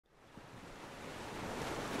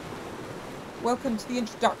Welcome to the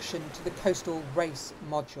introduction to the Coastal Race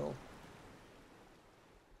module.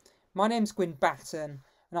 My name's Guin Batten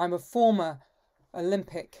and I'm a former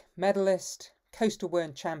Olympic medalist, coastal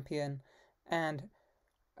world champion and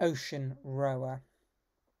ocean rower.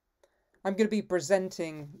 I'm going to be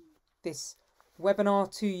presenting this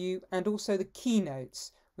webinar to you and also the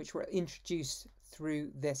keynotes which were introduced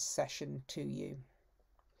through this session to you.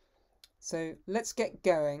 So let's get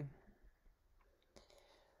going.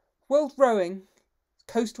 World Rowing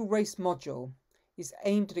Coastal Race module is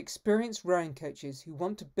aimed at experienced rowing coaches who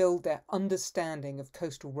want to build their understanding of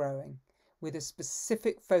coastal rowing with a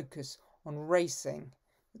specific focus on racing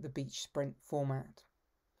the beach sprint format.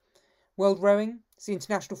 World Rowing is the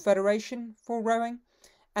international federation for rowing,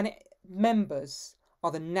 and its members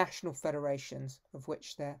are the national federations, of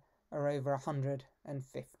which there are over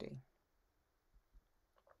 150.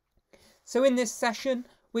 So in this session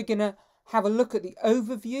we're going to have a look at the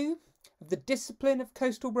overview of the discipline of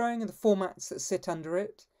coastal rowing and the formats that sit under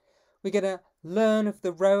it. We're going to learn of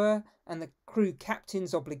the rower and the crew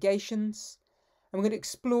captain's obligations, and we're going to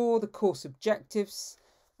explore the course objectives,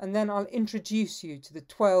 and then I'll introduce you to the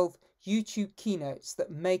 12 YouTube keynotes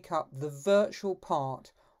that make up the virtual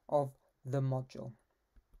part of the module.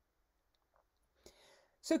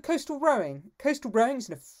 So coastal rowing. Coastal rowing is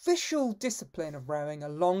an official discipline of rowing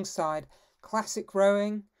alongside classic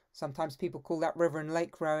rowing, sometimes people call that river and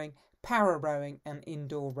lake rowing, para rowing and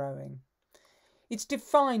indoor rowing. It's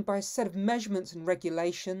defined by a set of measurements and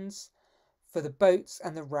regulations for the boats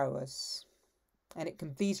and the rowers. And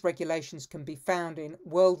these regulations can be found in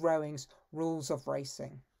World Rowing's Rules of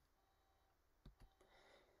Racing.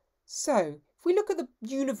 So, if we look at the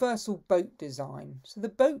universal boat design, so the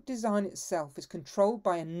boat design itself is controlled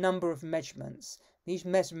by a number of measurements. These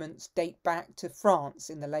measurements date back to France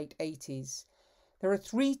in the late 80s. There are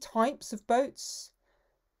 3 types of boats: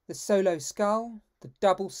 the solo scull, the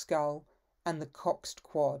double scull and the coxed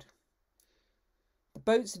quad. The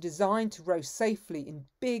boats are designed to row safely in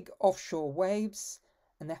big offshore waves,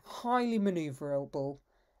 and they're highly manoeuvrable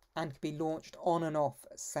and can be launched on and off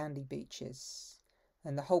sandy beaches.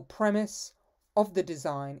 And the whole premise of the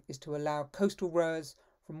design is to allow coastal rowers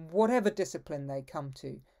from whatever discipline they come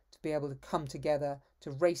to be able to come together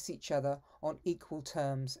to race each other on equal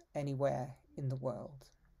terms anywhere in the world.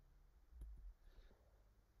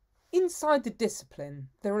 Inside the discipline,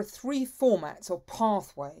 there are 3 formats or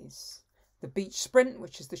pathways: the beach sprint,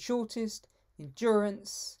 which is the shortest,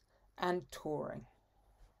 endurance and touring.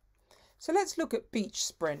 So let's look at beach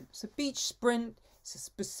sprint. So beach sprint is a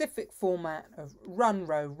specific format of run,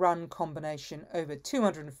 row, run combination over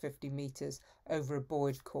 250 metres over a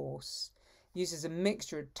buoyed course. It uses a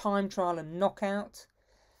mixture of time trial and knockout.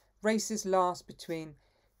 Races last between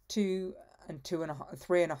 2 and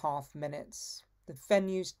 3.5 minutes. The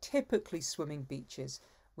venues typically swimming beaches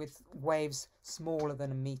with waves smaller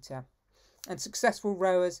than a metre. And successful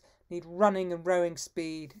rowers need running and rowing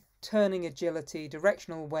speed, turning agility,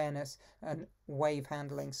 directional awareness and wave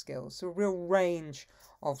handling skills. So a real range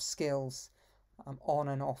of skills on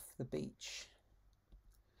and off the beach.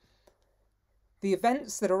 The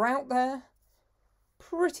events that are out there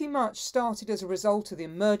pretty much started as a result of the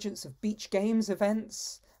emergence of beach games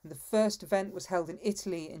events. The first event was held in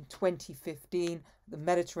Italy in 2015, the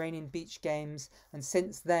Mediterranean Beach Games, and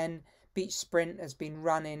since then beach sprint has been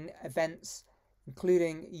run in events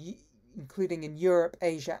including in Europe,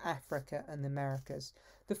 Asia, Africa and the Americas.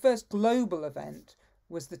 The first global event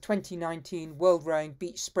was the 2019 World Rowing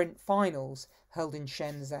Beach Sprint Finals held in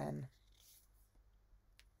Shenzhen.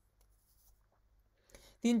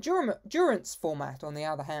 The endurance format, on the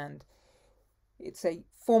other hand, it's a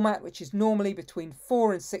format which is normally between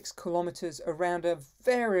 4 and 6 kilometres around a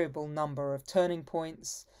variable number of turning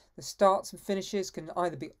points. The starts and finishes can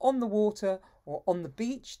either be on the water or on the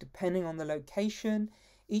beach, depending on the location.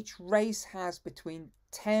 Each race has between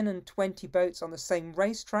 10 and 20 boats on the same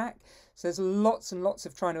racetrack, so there's lots and lots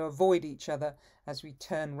of trying to avoid each other as we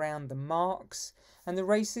turn round the marks. And the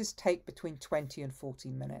races take between 20 and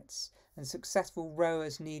 40 minutes. And successful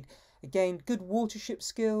rowers need, again, good watership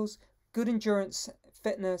skills, good endurance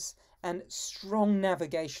fitness and strong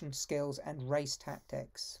navigation skills and race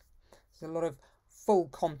tactics. There's a lot of full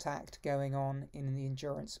contact going on in the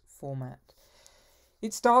endurance format.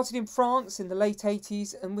 It started in France in the late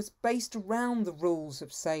 80s and was based around the rules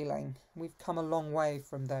of sailing. We've come a long way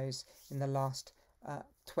from those in the last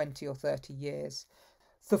 20 or 30 years.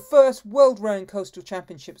 The first World Rowing Coastal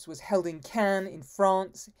Championships was held in Cannes in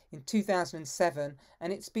France in 2007,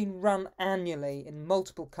 and it's been run annually in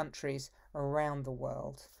multiple countries around the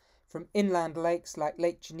world, from inland lakes like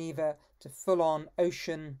Lake Geneva to full-on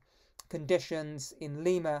ocean conditions in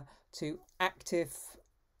Lima to active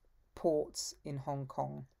ports in Hong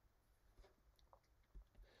Kong.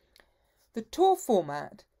 The tour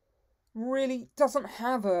format really doesn't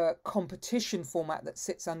have a competition format that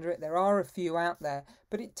sits under it. There are a few out there,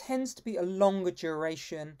 but it tends to be a longer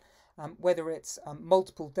duration, whether it's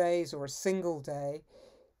multiple days or a single day.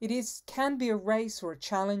 Can be a race or a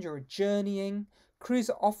challenge or a journeying. Crews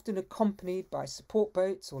are often accompanied by support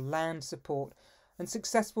boats or land support, and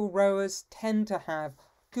successful rowers tend to have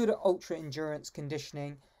good ultra endurance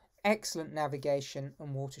conditioning, excellent navigation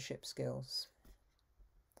and watership skills.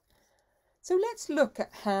 So let's look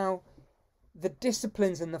at how the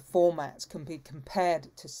disciplines and the formats can be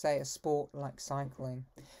compared to, say, a sport like cycling.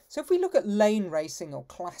 So if we look at lane racing or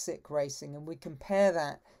classic racing and we compare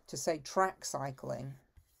that to, say, track cycling,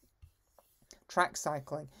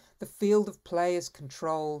 the field of play is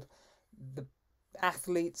controlled, the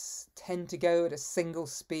athletes tend to go at a single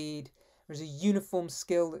speed, there's a uniform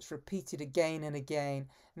skill that's repeated again and again,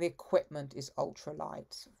 and the equipment is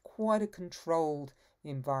ultralight. Quite a controlled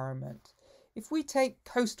environment. If we take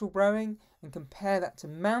coastal rowing and compare that to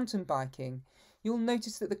mountain biking, you'll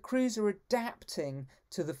notice that the crews are adapting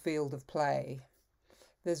to the field of play.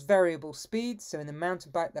 There's variable speeds, so in the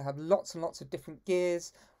mountain bike they have lots and lots of different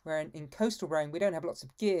gears, where in coastal rowing we don't have lots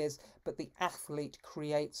of gears, but the athlete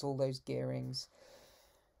creates all those gearings.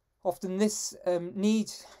 Often this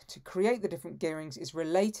need to create the different gearings is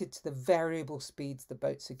related to the variable speeds the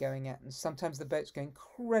boats are going at, and sometimes the boats go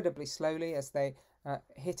incredibly slowly as they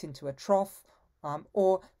hit into a trough,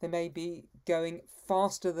 or they may be going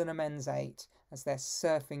faster than a men's 8 as they're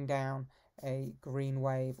surfing down a green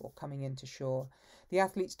wave or coming into shore. The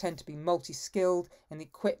athletes tend to be multi-skilled and the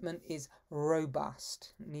equipment is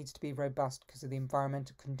robust. It needs to be robust because of the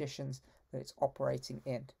environmental conditions that it's operating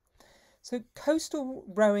in. So coastal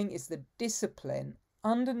rowing is the discipline.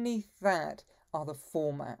 Underneath that are the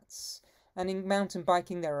formats. And in mountain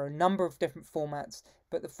biking there are a number of different formats,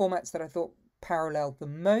 but the formats that I thought paralleled the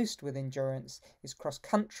most with endurance is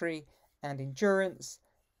cross-country and endurance,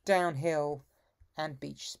 downhill and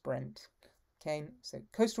beach sprint. Okay, so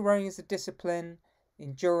coastal rowing is a discipline,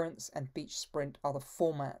 endurance and beach sprint are the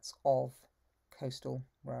formats of coastal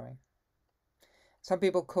rowing. Some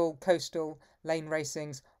people call coastal lane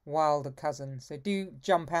racings wilder cousins, so do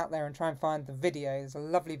jump out there and try and find the video. There's a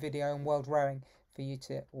lovely video on world rowing for you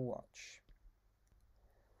to watch.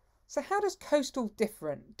 So how does coastal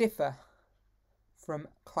differ from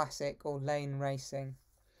classic or lane racing?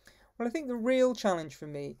 Well, I think the real challenge for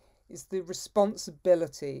me is the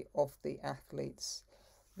responsibility of the athletes.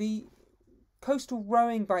 The coastal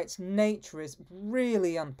rowing by its nature is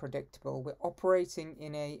really unpredictable. We're operating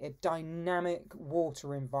in a dynamic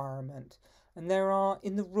water environment, and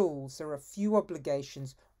in the rules, there are a few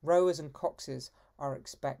obligations rowers and coxes are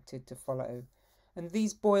expected to follow. And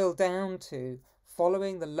these boil down to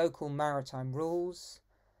following the local maritime rules,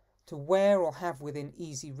 to wear or have within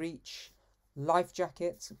easy reach life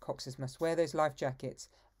jackets, and coxes must wear those life jackets,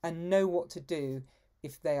 and know what to do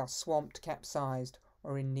if they are swamped, capsized,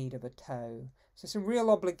 or in need of a tow. So some real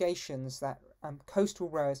obligations that coastal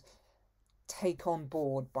rowers take on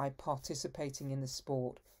board by participating in the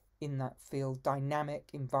sport in that field dynamic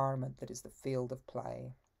environment that is the field of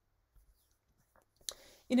play.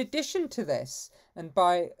 In addition to this, and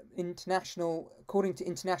according to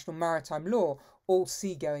international maritime law, all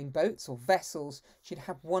seagoing boats or vessels should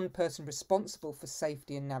have one person responsible for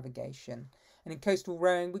safety and navigation. And in coastal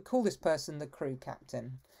rowing, we call this person the crew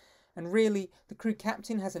captain. And really, the crew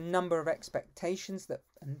captain has a number of expectations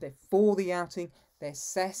and before the outing, they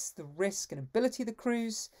assess the risk and ability of the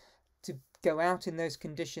crews to go out in those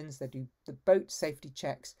conditions. They do the boat safety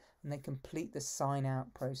checks and they complete the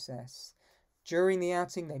sign-out process. During the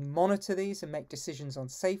outing, they monitor these and make decisions on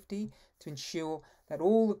safety to ensure that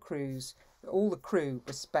all the crew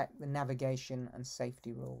respect the navigation and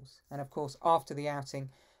safety rules. And of course, after the outing,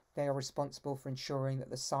 they are responsible for ensuring that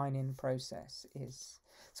the sign-in process is.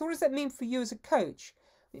 So what does that mean for you as a coach?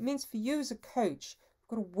 It means for you as a coach, you've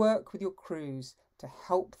got to work with your crews to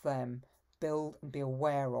help them build and be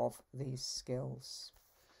aware of these skills.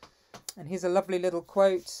 And here's a lovely little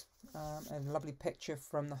quote and a lovely picture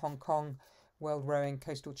from the Hong Kong World Rowing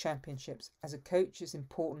Coastal Championships. As a coach, it's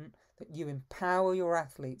important that you empower your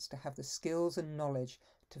athletes to have the skills and knowledge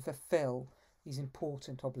to fulfill these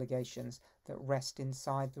important obligations that rest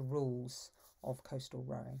inside the rules of coastal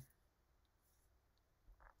rowing.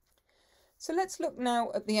 So let's look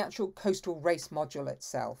now at the actual coastal race module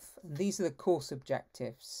itself. And these are the course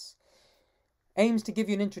objectives. Aims to give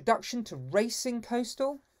you an introduction to racing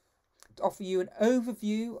coastal, to offer you an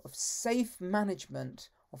overview of safe management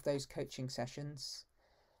of those coaching sessions,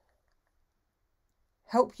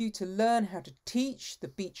 help you to learn how to teach the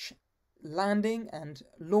beach landing and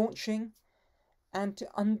launching, and to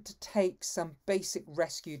undertake some basic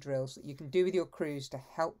rescue drills that you can do with your crews to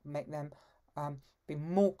help make them be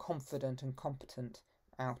more confident and competent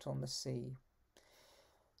out on the sea.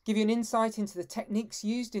 Give you an insight into the techniques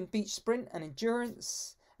used in beach sprint and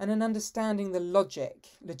endurance, and an understanding the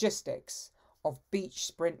logistics of beach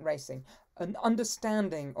sprint racing, an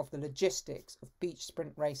understanding of the logistics of beach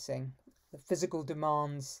sprint racing, the physical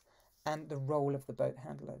demands and the role of the boat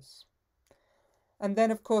handlers. And then,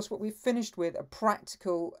 of course, what we've finished with a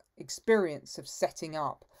practical experience of setting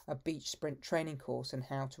up a beach sprint training course and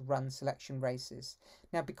how to run selection races.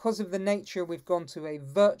 Now, because of the nature, we've gone to a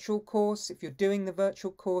virtual course. If you're doing the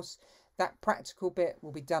virtual course, that practical bit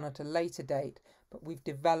will be done at a later date, but we've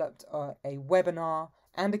developed a webinar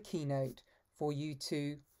and a keynote for you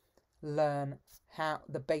to learn how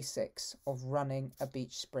the basics of running a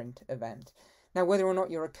beach sprint event. Now, whether or not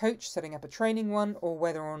you're a coach setting up a training one, or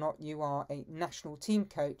whether or not you are a national team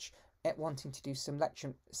coach at wanting to do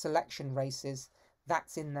selection races,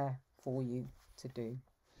 that's in there for you to do.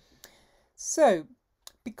 So,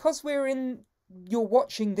 because you're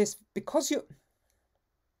watching this,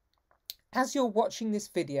 as you're watching this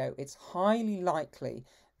video, it's highly likely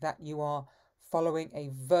that you are following a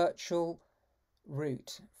virtual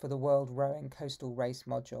route for the World Rowing Coastal Race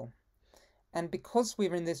module. And because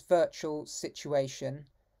we're in this virtual situation,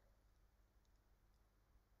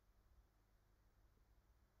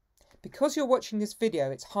 because you're watching this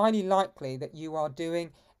video, it's highly likely that you are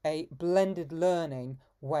doing a blended learning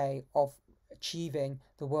way of achieving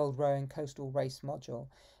the World Rowing Coastal Race module.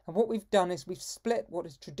 And what we've done is we've split what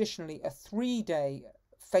is traditionally a 3-day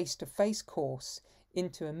face-to-face course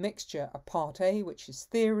into a mixture, a part A, which is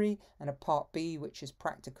theory, and a part B, which is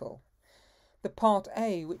practical. The part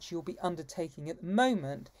A, which you'll be undertaking at the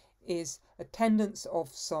moment, is attendance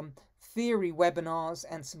of some theory webinars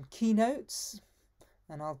and some keynotes,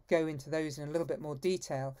 and I'll go into those in a little bit more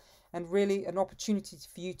detail, and really an opportunity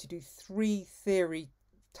for you to do 3 theory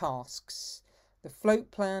tasks: the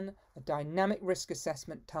float plan, a dynamic risk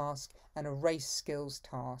assessment task, and a race skills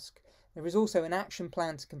task. There is also an action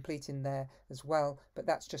plan to complete in there as well, but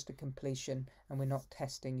that's just a completion and we're not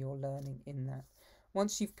testing your learning in that.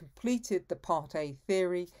 Once you've completed the Part A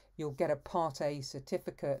theory, you'll get a Part A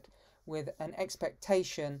certificate with an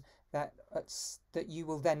expectation that you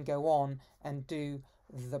will then go on and do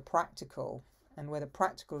the practical. And where the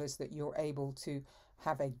practical is that you're able to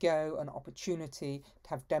have a go, an opportunity to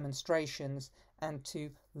have demonstrations and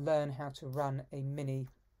to learn how to run a mini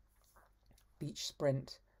beach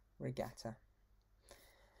sprint regatta.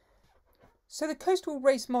 So the Coastal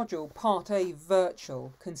Race module, Part A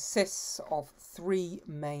Virtual, consists of 3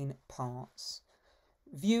 main parts.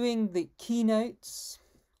 Viewing the keynotes,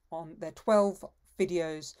 there are 12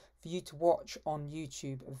 videos for you to watch on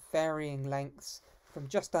YouTube of varying lengths, from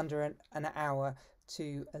just under an hour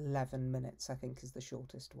to 11 minutes, I think is the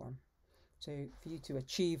shortest one. So for you to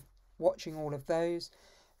achieve watching all of those.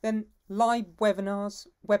 Then live webinars,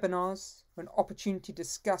 an opportunity to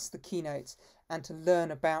discuss the keynotes and to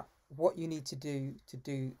learn about what you need to do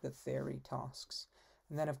the theory tasks.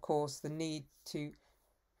 And then, of course, the need to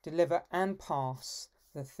deliver and pass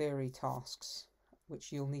the theory tasks,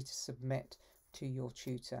 which you'll need to submit to your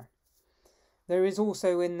tutor. There is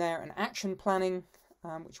also in there an action planning,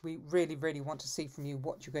 which we really want to see from you,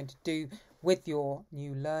 what you're going to do with your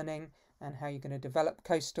new learning and how you're going to develop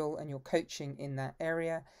coastal and your coaching in that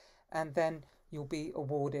area. And then you'll be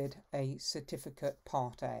awarded a certificate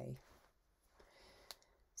Part A.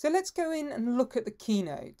 So let's go in and look at the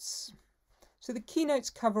keynotes. So the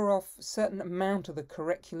keynotes cover off a certain amount of the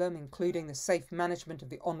curriculum, including the safe management of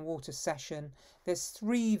the on-water session. There's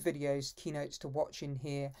 3 videos, keynotes to watch in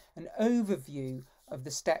here, an overview of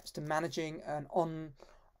the steps to managing an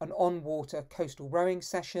on-water coastal rowing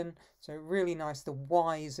session. So really nice, the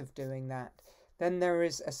whys of doing that. Then there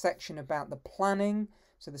is a section about the planning,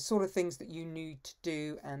 so the sort of things that you need to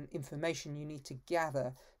do and information you need to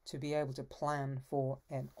gather to be able to plan for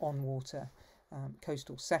an on-water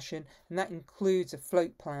coastal session. And that includes a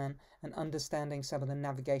float plan and understanding some of the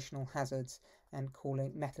navigational hazards and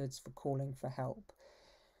methods for calling for help.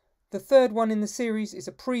 The third one in the series is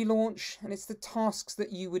a pre-launch, and it's the tasks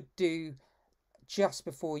that you would do just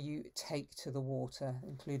before you take to the water,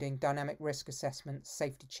 including dynamic risk assessment,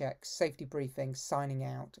 safety checks, safety briefings, signing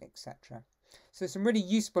out, etc. So there's some really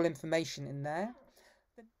useful information in there.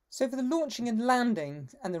 So for the launching and landing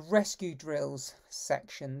and the rescue drills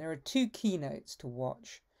section, there are 2 keynotes to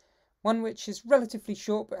watch. One which is relatively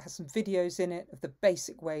short but has some videos in it of the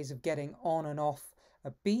basic ways of getting on and off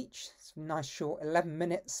a beach. It's a nice short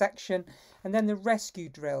 11-minute section. And then the rescue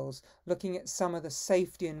drills, looking at some of the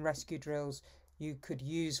safety and rescue drills you could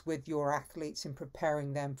use with your athletes in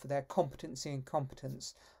preparing them for their competency and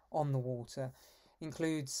competence on the water.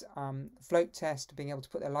 Includes float test, being able to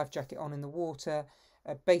put their life jacket on in the water,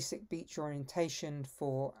 a basic beach orientation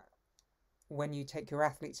for when you take your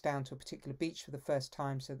athletes down to a particular beach for the first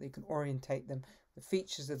time so that you can orientate them, the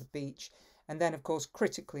features of the beach, and then of course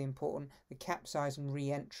critically important, the capsize and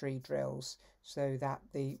re-entry drills so that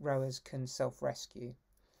the rowers can self-rescue.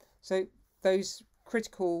 So those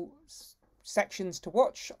critical sections to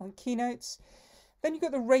watch on Keynotes. Then you've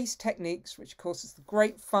got the race techniques, which of course is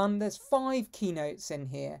great fun. There's 5 keynotes in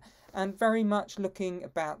here, and very much looking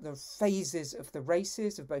about the phases of the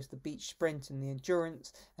races of both the beach sprint and the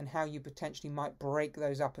endurance, and how you potentially might break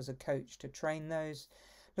those up as a coach to train those.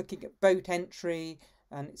 Looking at boat entry,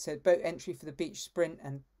 and it said boat entry for the beach sprint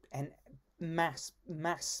and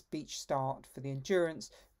mass beach start for the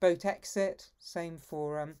endurance. Boat exit, same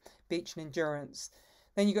for beach and endurance.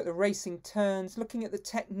 Then you've got the racing turns, looking at the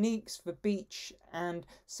techniques for beach and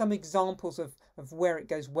some examples of where it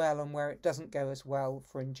goes well and where it doesn't go as well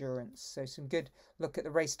for endurance. So some good look at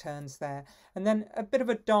the race turns there. And then a bit of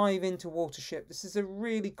a dive into watership. This is a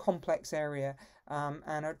really complex area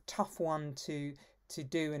and a tough one to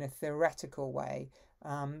do in a theoretical way.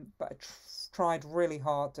 But I tried really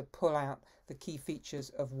hard to pull out the key features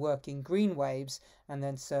of working green waves and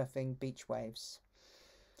then surfing beach waves.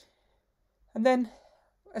 And then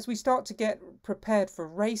as we start to get prepared for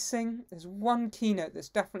racing, there's one keynote that's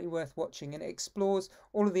definitely worth watching, and it explores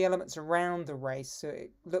all of the elements around the race. So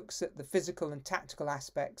it looks at the physical and tactical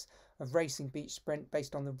aspects of racing beach sprint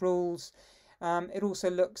based on the rules. It also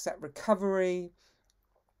looks at recovery,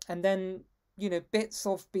 and then bits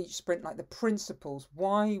of beach sprint like the principles.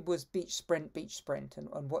 Why was beach sprint, and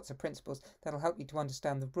what's the principles? That'll help you to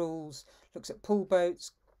understand the rules. Looks at pull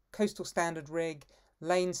boats, coastal standard rig,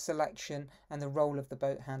 lane selection, and the role of the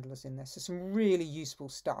boat handlers in this. So some really useful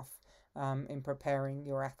stuff in preparing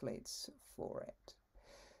your athletes for it.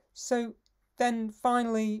 So then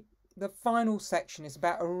finally, the final section is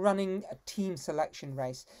about running a team selection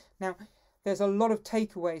race. Now, there's a lot of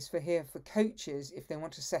takeaways for coaches if they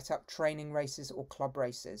want to set up training races or club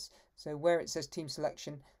races. So where it says team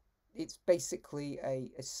selection, it's basically a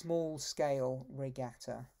small scale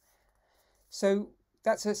regatta. So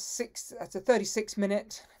that's a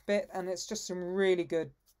 36-minute bit, and it's just some really good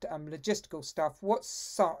logistical stuff. What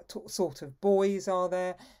sort of buoys are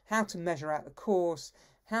there? How to measure out the course?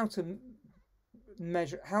 How to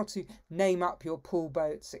name up your pool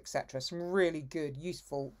boats, etc. Some really good,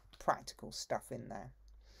 useful, practical stuff in there.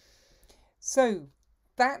 So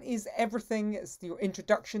that is everything. It's your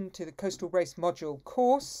introduction to the Coastal Race Module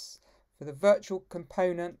course for the virtual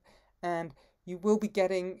component, and you will be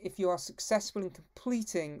getting, if you are successful in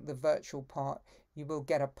completing the virtual part, you will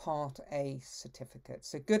get a Part A certificate.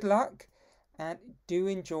 So good luck, and do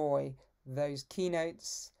enjoy those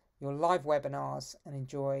keynotes, your live webinars, and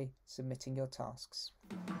enjoy submitting your tasks.